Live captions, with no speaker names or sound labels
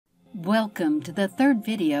Welcome to the third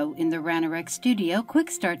video in the Ranorex Studio Quick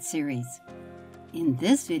Start series. In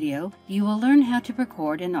this video, you will learn how to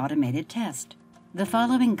record an automated test. The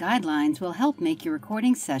following guidelines will help make your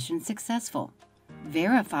recording session successful.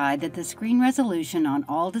 Verify that the screen resolution on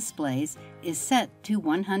all displays is set to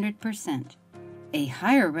 100%. A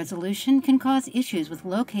higher resolution can cause issues with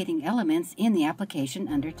locating elements in the application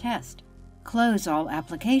under test. Close all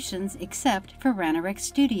applications except for Ranorex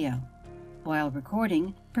Studio. While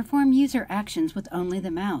recording, perform user actions with only the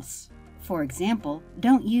mouse. For example,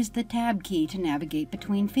 don't use the Tab key to navigate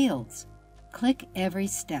between fields. Click every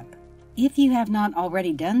step. If you have not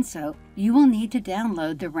already done so, you will need to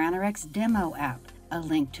download the Ranorex demo app, a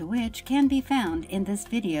link to which can be found in this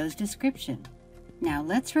video's description. Now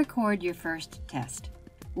let's record your first test.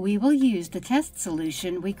 We will use the test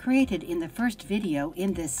solution we created in the first video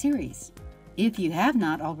in this series. If you have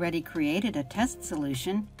not already created a test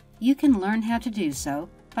solution, you can learn how to do so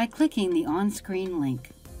by clicking the on-screen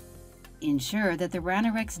link. Ensure that the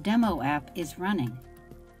Ranorex demo app is running.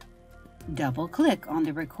 Double-click on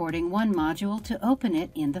the Recording 1 module to open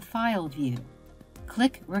it in the File view.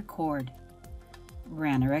 Click Record.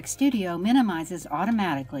 Ranorex Studio minimizes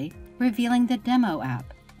automatically, revealing the demo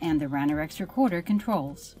app and the Ranorex recorder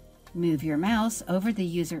controls. Move your mouse over the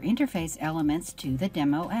user interface elements to the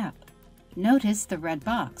demo app. Notice the red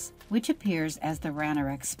box, which appears as the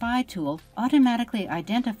Ranorex Spy tool automatically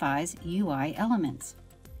identifies UI elements.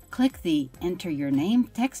 Click the Enter Your Name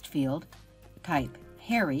text field, type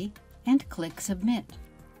Harry, and click Submit.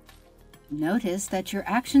 Notice that your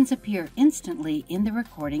actions appear instantly in the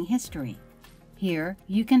recording history. Here,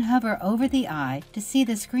 you can hover over the eye to see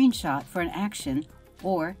the screenshot for an action,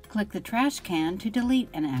 or click the trash can to delete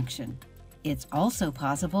an action. It's also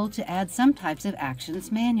possible to add some types of actions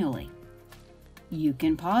manually. You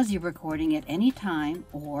can pause your recording at any time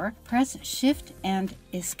or press Shift and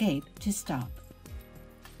Escape to stop.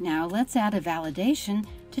 Now let's add a validation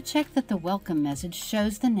to check that the welcome message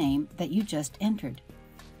shows the name that you just entered.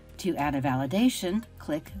 To add a validation,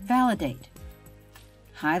 click Validate.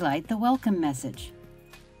 Highlight the welcome message.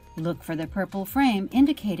 Look for the purple frame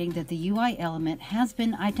indicating that the UI element has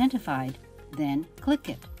been identified, then click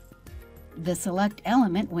it. The Select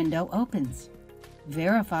Element window opens.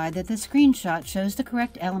 Verify that the screenshot shows the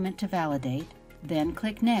correct element to validate, then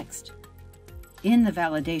click Next. In the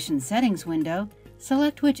Validation Settings window,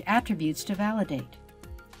 select which attributes to validate.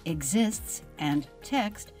 Exists and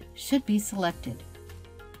Text should be selected.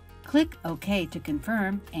 Click OK to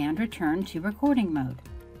confirm and return to recording mode.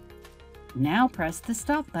 Now press the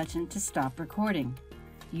Stop button to stop recording.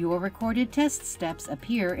 Your recorded test steps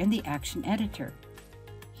appear in the Action Editor.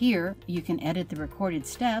 Here, you can edit the recorded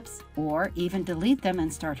steps or even delete them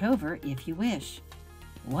and start over if you wish.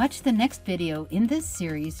 Watch the next video in this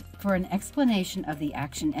series for an explanation of the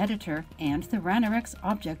Action Editor and the Ranorex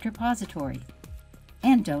Object Repository.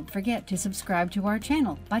 And don't forget to subscribe to our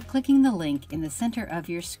channel by clicking the link in the center of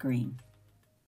your screen.